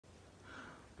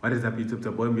What is up YouTube, it's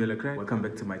your boy Mbuyelo Crack. Welcome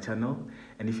back to my channel.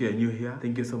 And if you are new here,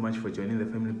 thank you so much for joining the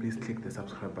family. Please click the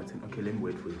subscribe button. Okay, let me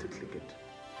wait for you to click it.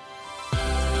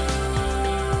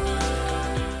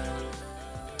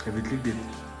 Have you clicked it?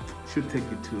 Should take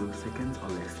you 2 seconds or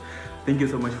less. Thank you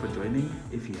so much for joining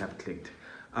if you have clicked.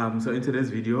 So in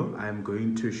today's video, I'm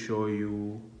going to show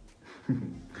you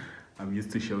I'm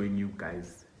used to showing you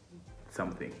guys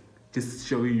something. Just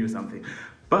showing you something.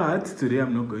 But today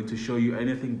I'm not going to show you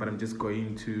anything, but I'm just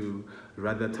going to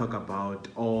rather talk about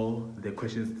all the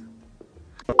questions.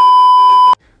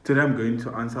 Today I'm going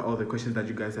to answer all the questions that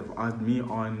you guys have asked me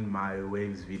on my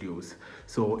Waves videos.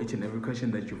 So each and every question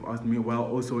that you've asked me, well,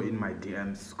 also in my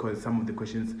DMs, because some of the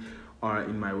questions are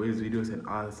in my Waves videos and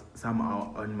some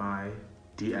are on my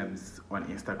DMs on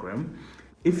Instagram.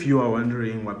 If you are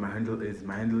wondering what my handle is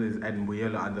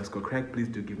 @Mbuyelo_crack. Please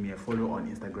do give me a follow on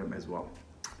Instagram as well.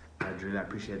 I'd really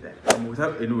appreciate that.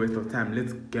 Without any waste of time,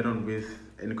 let's get on with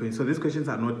any questions. So these questions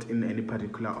are not in any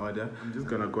particular order. I'm just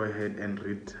gonna go ahead and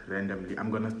read randomly. I'm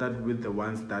gonna start with the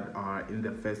ones that are in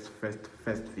the first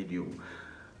video.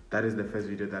 That is the first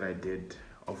video that I did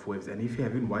of Waves, and if you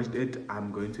haven't watched it,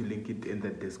 I'm going to link it in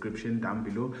the description down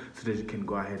below so that you can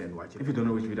go ahead and watch it. If you don't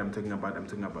know which video I'm talking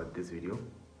about this video.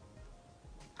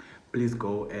 Please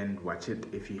go and watch it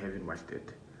if you haven't watched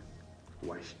it.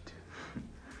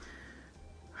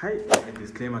 Hi, a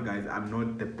disclaimer guys, I'm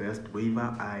not the best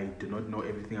waver. I do not know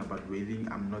everything about waving.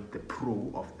 I'm not the pro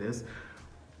of this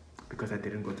because I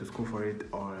didn't go to school for it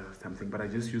or something, but I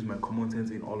just use my common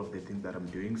sense in all of the things that I'm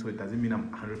doing. So it doesn't mean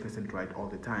I'm 100% right all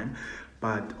the time,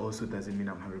 but also doesn't mean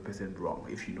I'm 100% wrong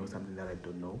if you know something that I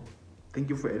don't know. Thank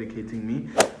you for educating me.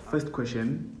 First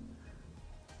question,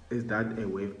 is that a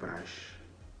wave brush?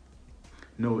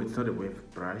 No, it's not a wave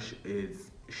brush,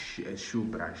 it's a shoe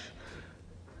brush.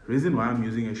 Reason why I'm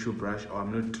using a shoe brush or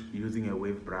I'm not using a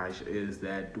wave brush is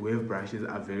that wave brushes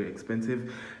are very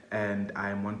expensive, and I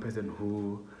am one person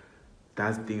who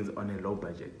does things on a low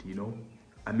budget, you know.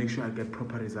 I make sure I get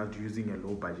proper results using a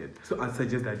low budget. So I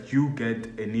suggest that you get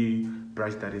any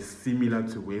brush that is similar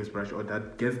to Waves brush or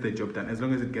that gets the job done. As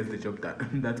long as it gets the job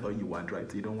done, that's all you want, right?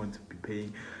 So you don't want to be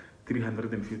paying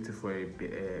 350 for a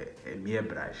mere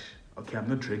brush. Okay, I'm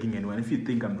not dragging anyone. If you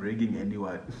think I'm dragging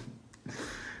anyone,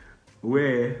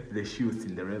 wear the shoe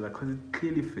Cinderella because it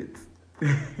clearly fits.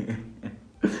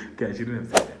 Okay, I shouldn't have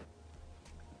said that.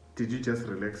 Did you just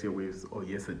relax your waves? Oh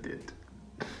yes, I did.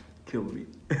 Kill me.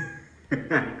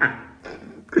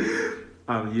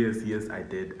 Yes, I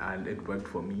did, and it worked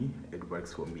for me. It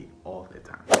works for me all the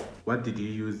time. What did you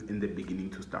use in the beginning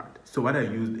to start? So what I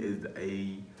used is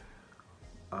a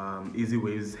Easy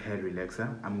Waves hair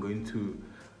relaxer. I'm going to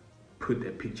put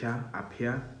a picture up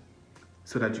here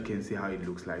so that you can see how it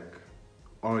looks like,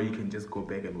 or you can just go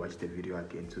back and watch the video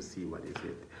again to see what is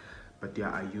it. But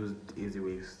yeah, I used Easy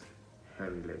Waves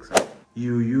hair relaxer.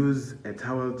 You use a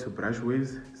towel to brush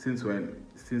waves. Since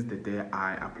the day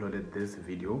I uploaded this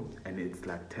video, and it's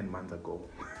like 10 months ago.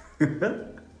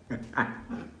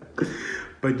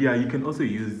 But yeah, you can also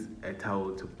use a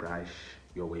towel to brush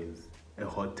your waves, a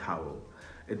hot towel.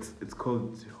 It's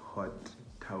called hot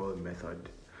towel method.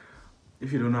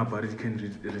 If you don't know about it, you can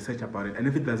research about it. And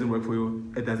if it doesn't work for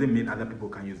you, it doesn't mean other people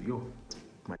can use it.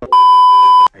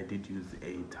 I did use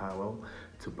a towel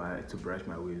to brush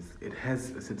my waves. It has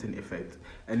a certain effect.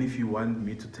 And if you want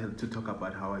me to talk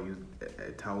about how I use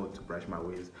a towel to brush my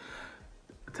waves,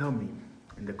 tell me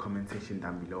in the comment section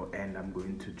down below, and I'm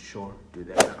going to sure do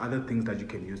that. Other things that you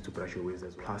can use to brush your waves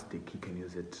as plastic, you can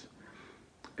use it.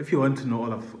 If you want to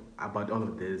know about all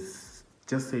of this,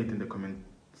 just say it in the comment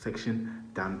section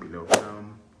down below.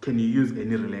 Can you use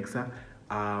any relaxer?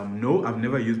 No, I've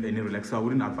never used any relaxer. I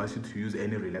wouldn't advise you to use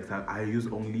any relaxer. I use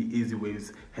only Easy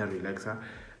Waves hair relaxer,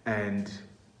 and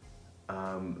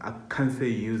I can't say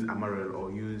use Amaral or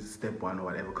use Step 1 or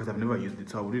whatever because I've never used it,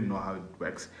 so I wouldn't know how it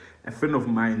works. A friend of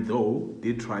mine though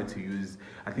did try to use,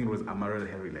 I think it was Amaral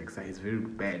hair relaxer. He's very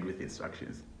bad with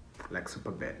instructions, like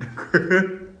super bad.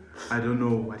 I don't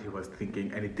know what he was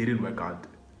thinking, and it didn't work out.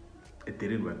 It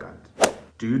didn't work out.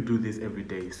 Do you do this every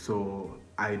day? So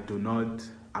I do not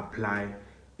apply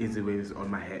Easy Waves on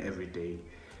my hair every day.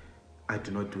 I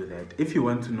do not do that. If you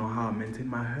want to know how I maintain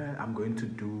my hair, I'm going to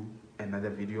do another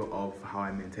video of how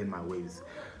I maintain my waves.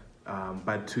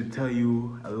 But to tell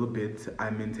you a little bit,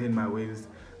 I maintain my waves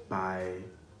by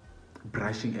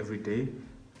brushing every day,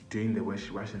 doing the wash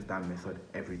and style method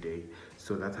every day.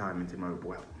 So that's how I maintain my waves.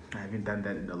 Well, I haven't done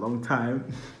that in a long time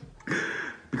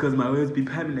because my waves be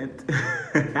permanent.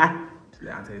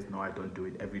 The answer is no, I don't do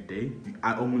it every day.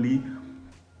 I only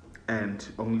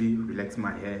relax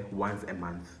my hair once a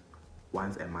month.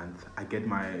 I get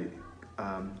my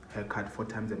haircut 4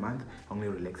 times a month. I only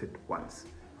relax it once.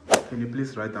 Can you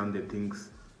please write down the things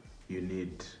you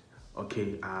need?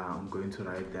 Okay, I'm going to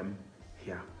write them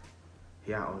here.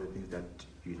 Here are all the things that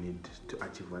you need to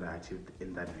achieve what I achieved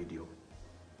in that video.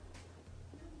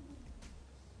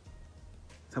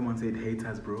 Someone said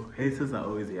haters, bro. Haters are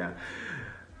always here.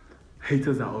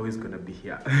 Haters are always gonna be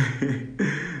here.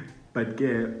 But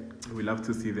yeah, we love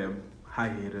to see them. Hi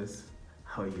haters,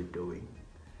 how are you doing?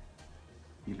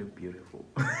 You look beautiful.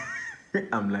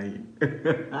 I'm lying.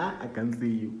 I can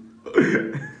see you.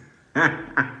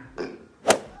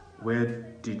 Where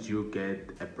did you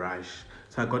get a brush?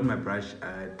 So I got my brush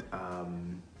at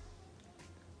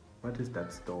what is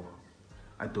that store?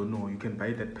 I don't know. You can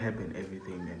buy that pep and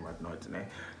everything and whatnot.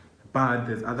 But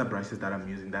there's other brushes that I'm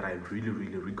using that I really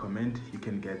recommend. You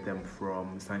can get them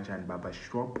from Sunshine Barber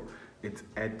Shop. It's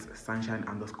at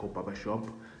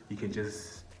sunshine_barbershop. You can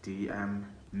just DM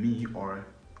me or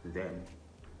them.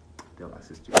 They'll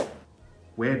assist you.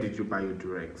 Where did you buy your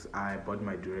Durex? I bought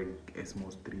my Durex Esmo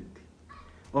Street.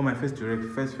 Oh, my first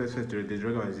Durex, first Durex, the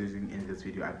Durex I was using in this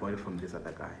video, I bought it from this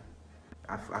other guy.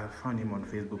 I found him on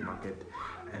Facebook Market,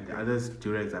 and the others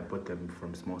Durex I bought them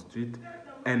from Small Street.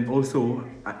 And also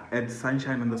at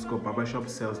Sunshine_barbershop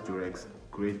sells Durex,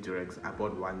 great Durex. I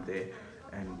bought one there,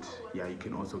 and yeah, you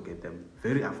can also get them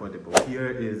very affordable. Here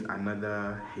is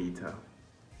another hater.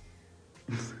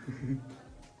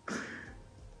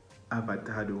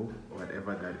 Avocado,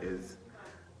 whatever that is.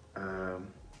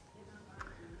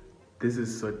 This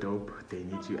is so dope. They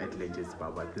need you at Legends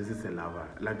Barber. This is a lover.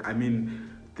 Like, I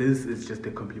mean, this is just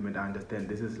a compliment. I understand.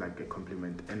 This is like a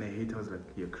compliment. And a hater was like,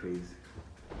 you're crazy.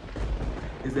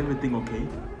 Is everything okay?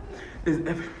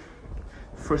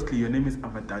 Firstly, your name is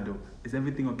Avocado. Is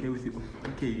everything okay with you?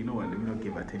 Okay, you know what? Let me not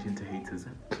give attention to haters.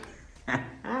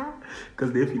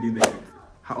 Because they're feeling the hate.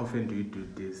 How often do you do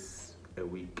this a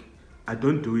week? I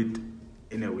don't do it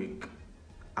in a week.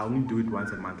 I only do it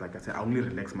once a month. Like I said, I only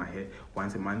relax my hair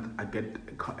once a month. I get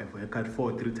a haircut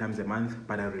 4 or 3 times a month,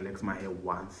 but I relax my hair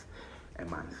once a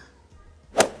month.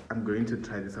 I'm going to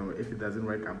try this somewhere. If it doesn't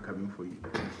work, I'm coming for you.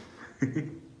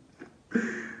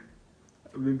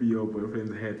 Maybe your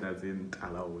boyfriend's hair doesn't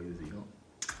allow ways, you know.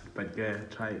 But yeah,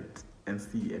 try it and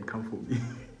see and come for me.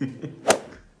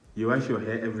 You wash your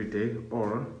hair every day,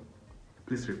 or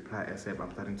please reply ASAP.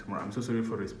 I'm starting tomorrow. I'm so sorry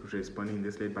for responding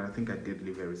this late, but I think I did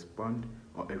leave a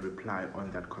reply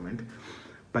on that comment.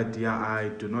 But yeah, I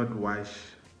do not wash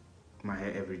my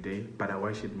hair every day, but I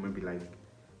wash it maybe like,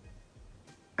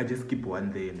 I just skip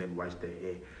one day and then wash the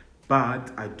hair.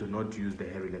 But I do not use the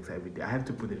hair relaxer every day. I have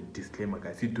to put a disclaimer,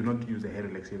 guys. You do not use the hair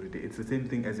relaxer every day. It's the same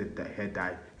thing as a hair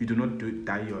dye. You do not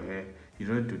dye your hair. You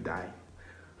don't do dye.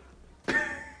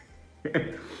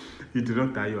 You do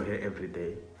not dye your hair every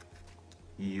day.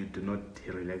 You do not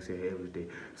relax your hair every day.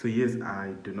 So yes,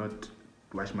 I do not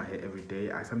wash my hair every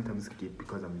day. I sometimes skip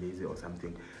because I'm lazy or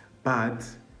something. But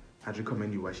I'd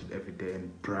recommend you wash it every day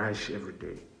and brush every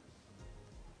day.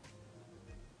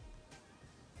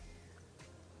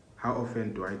 How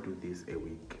often do I do this a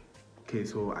week? Okay,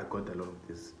 so I got a lot of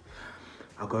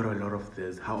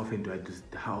this. How often do I do?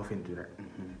 How often do I?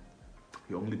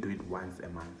 You only do it once a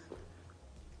month.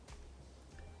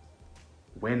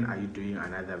 When are you doing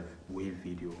another wave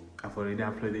video? I've already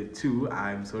uploaded 2.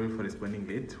 I'm sorry for responding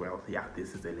late. Well, yeah,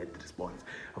 this is a late response.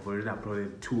 I've already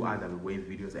uploaded 2 other wave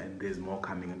videos, and there's more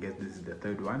coming. I guess this is the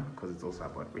 3rd one because it's also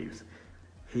about waves.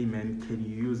 Hey man, can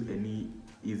you use any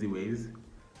easy waves?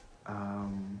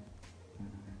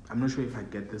 I'm not sure if I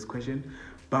get this question,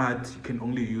 but you can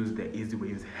only use the Easy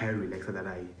Waves hair relaxer that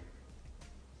I'm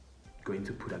going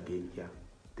to put again here.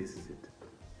 This is it.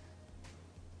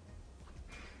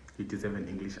 You deserve an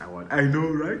English award. I know,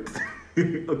 right?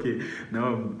 Okay,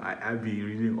 now I'll be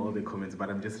reading all the comments, but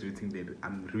I'm just reading the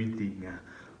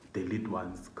lead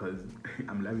ones because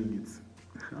I'm loving it.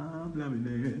 I'm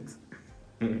loving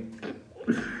it.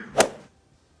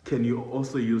 Can you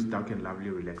also use Dark and Lovely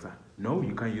relaxer? No,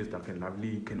 you can't use Dark and Lovely.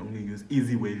 You can only use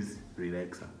Easy Waves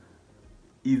relaxer.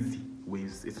 Easy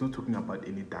Waves. It's not talking about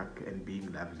any dark and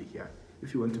being lovely here.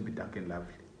 If you want to be dark and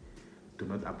lovely, do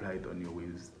not apply it on your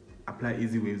waves. Apply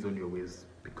Easy Waves on your waves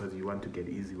because you want to get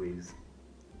easy waves.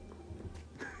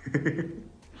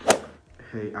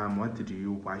 Hey, what did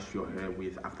you wash your hair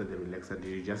with after the relaxer?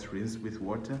 Did you just rinse with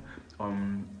water?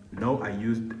 No, I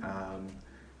used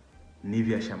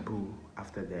Nivea shampoo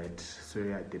after that.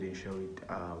 Sorry, I didn't show it,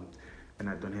 and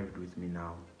I don't have it with me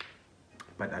now.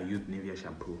 But I used Nivea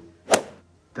shampoo.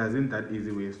 Doesn't that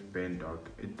Easy Waves burn, dog?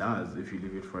 It does if you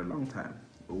leave it for a long time,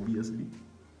 obviously.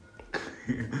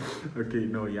 Okay,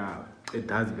 no, yeah, it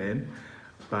does burn,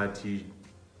 but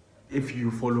if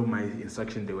you follow my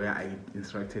instruction the way I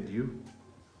instructed you,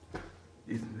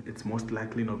 it's most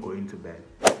likely not going to bad.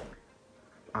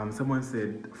 Someone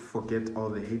said, forget all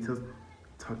the haters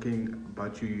talking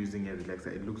about you using a relaxer.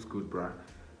 It looks good, bruh.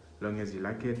 Long as you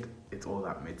like it, it's all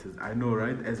that matters. I know,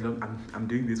 right? As long I'm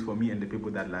doing this for me and the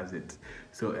people that loves it.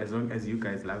 So as long as you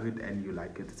guys love it and you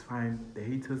like it, it's fine. The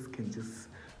haters can just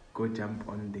go jump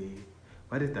on the,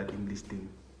 what is that English thing?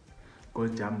 Go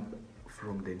jump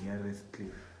from the nearest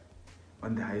cliff,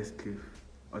 on the highest cliff,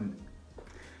 on,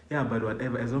 yeah, but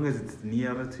whatever, as long as it's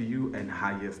nearer to you and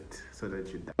highest, so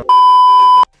that you die.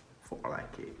 For all I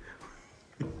care.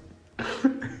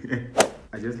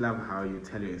 I just love how you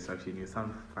tell your instruction. You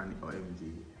sound funny.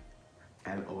 OMG.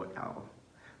 LOL.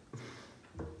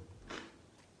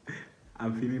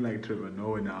 I'm feeling like Trevor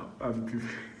Noah now.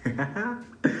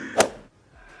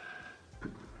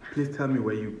 Please tell me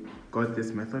where you got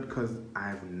this method, because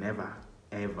I've never,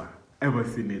 ever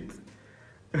seen it.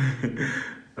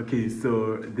 Okay,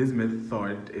 so this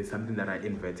method is something that I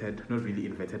invented. Not really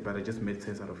invented, but I just made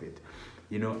sense out of it.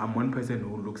 You know, I'm one person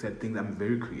who looks at things. I'm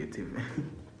very creative.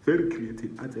 Very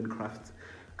creative. Arts and crafts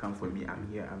come for me.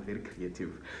 I'm very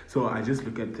creative. So I just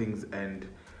look at things and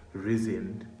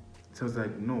reason. So I was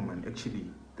like, no man, actually,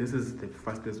 this is the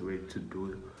fastest way to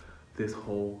do this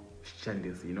whole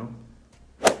shandies, you know?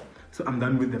 So I'm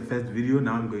done with the first video.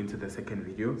 Now I'm going to the second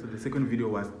video. So the second video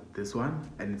was this one,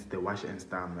 and it's the wash and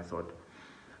style method.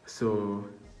 So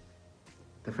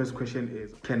the first question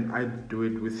is, can I do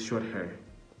it with short hair?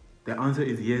 The answer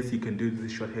is yes, you can do it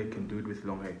with short hair, you can do it with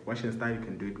long hair. Wash and style, you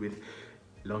can do it with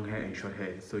long hair and short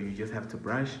hair. So you just have to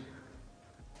brush,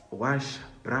 wash,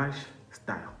 brush,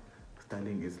 style.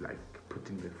 Styling is like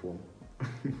putting the form.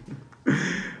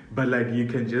 But like you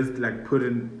can just like put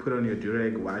on your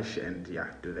durag, wash, and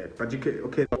yeah, do that. But you can,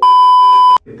 okay,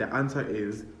 the answer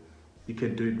is you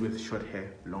can do it with short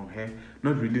hair, long hair.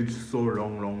 Not really so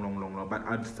long, but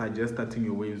I'd suggest starting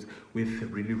your waves with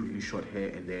really short hair,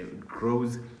 and then it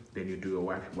grows, then you do a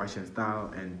wash and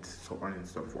style, and so on and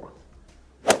so forth.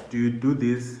 Do you do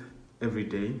this every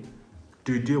day?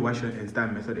 Do you do a wash and style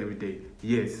method every day?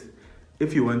 Yes.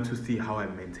 If you want to see how I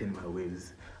maintain my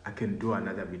waves, I can do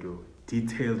another video,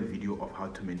 detailed video of how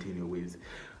to maintain your waves.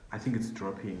 I think it's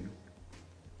dropping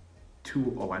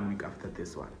 2 or 1 week after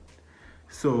this one.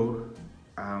 So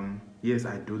yes,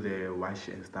 I do the wash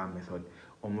and style method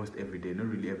almost every day. Not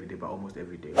really every day, but almost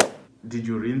every day. Did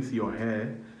you rinse your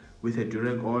hair with a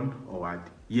durag on or what?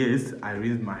 Yes, I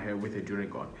rinsed my hair with a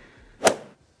durag on.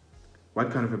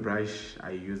 What kind of a brush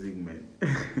are you using, man?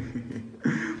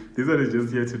 This one is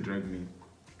just here to drag me.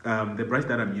 The brush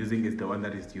that I'm using is the one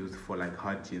that is used for like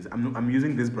hard jeans. I'm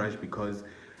using this brush because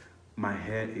my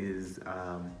hair is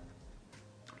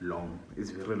long.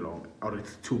 It's very long, or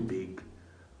it's too big,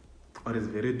 or it's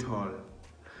very tall.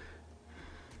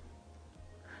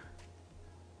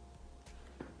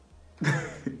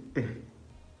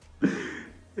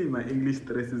 Hey, my English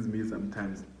stresses me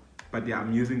sometimes. But yeah,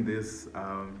 I'm using this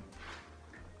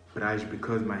brush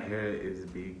because my hair is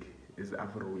big. It's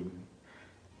afroing.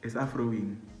 It's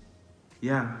afroing.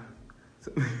 Yeah.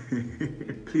 So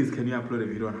please, can you upload a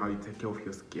video on how you take care of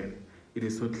your skin? It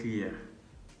is so clear.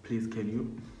 Please, can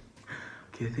you?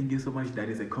 Okay, thank you so much. That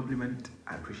is a compliment.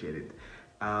 I appreciate it.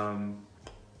 I'm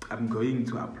going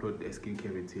to upload a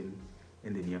skincare routine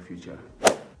in the near future.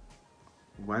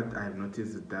 What I've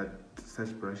noticed is that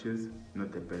such brushes,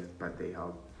 not the best, but they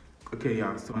help. Okay,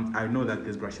 yeah, so I know that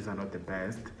these brushes are not the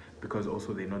best because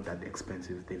also they're not that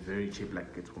expensive. They're very cheap,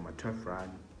 like it's from a 12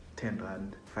 rand, 10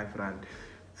 rand, 5 rand,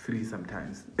 3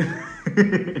 sometimes.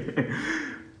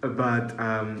 But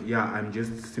yeah, I'm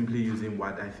just simply using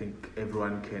what I think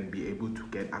everyone can be able to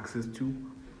get access to,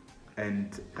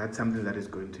 and that's something that is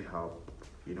going to help,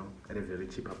 you know, at a very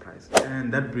cheaper price.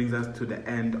 And that brings us to the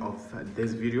end of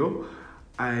this video.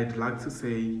 I'd like to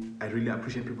say I really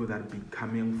appreciate people that be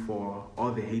coming, for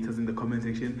all the haters in the comment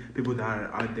section, people that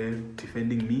are out there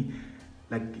defending me.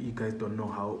 Like, you guys don't know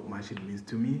how much it means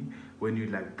to me when you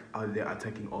like out there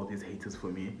attacking all these haters for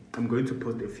me. I'm going to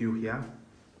post a few here,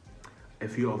 a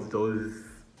few of those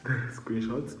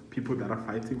screenshots, people that are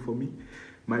fighting for me,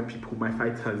 my people, my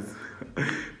fighters.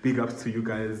 Big ups to you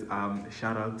guys.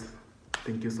 Shout out,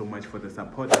 thank you so much for the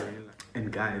support.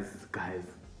 And guys,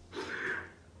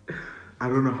 I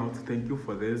don't know how to thank you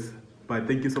for this, but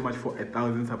thank you so much for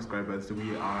 1,000 subscribers.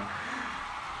 We are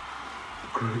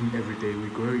growing every day. We're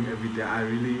growing every day.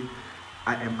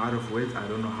 I am out of words. I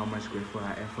don't know how much grateful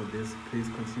I am for this. Please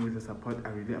continue with the support. I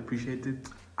really appreciate it.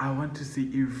 I want to see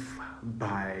if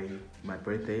by my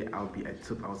birthday I'll be at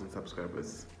 2,000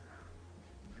 subscribers.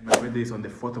 My birthday is on the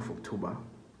 4th of October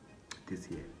this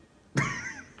year.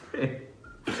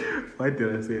 Why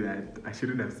did I say that? I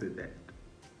shouldn't have said that,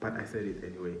 but I said it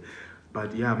anyway.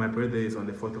 But yeah, my birthday is on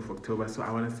the 4th of October, so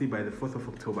I want to see by the 4th of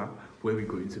October where we're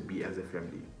going to be as a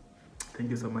family.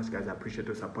 Thank you so much, guys. I appreciate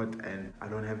your support, and I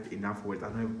don't have enough words. I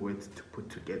don't have words to put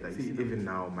together. See, even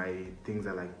now, my things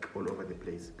are like all over the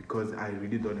place because I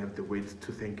really don't have the words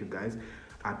to thank you guys.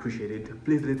 I appreciate it.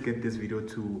 Please, let's get this video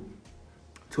to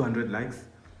 200 likes,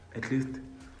 at least.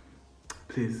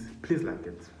 Please like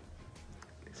it.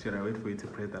 Should I wait for you to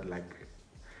press that like?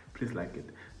 Please like it.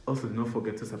 Also, don't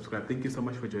forget to subscribe. Thank you so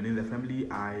much for joining the family.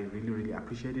 I really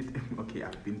appreciate it. Okay,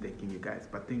 I've been thanking you guys,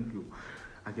 but thank you.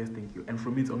 I guess thank you. And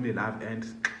from me, it's only love and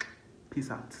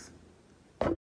peace out.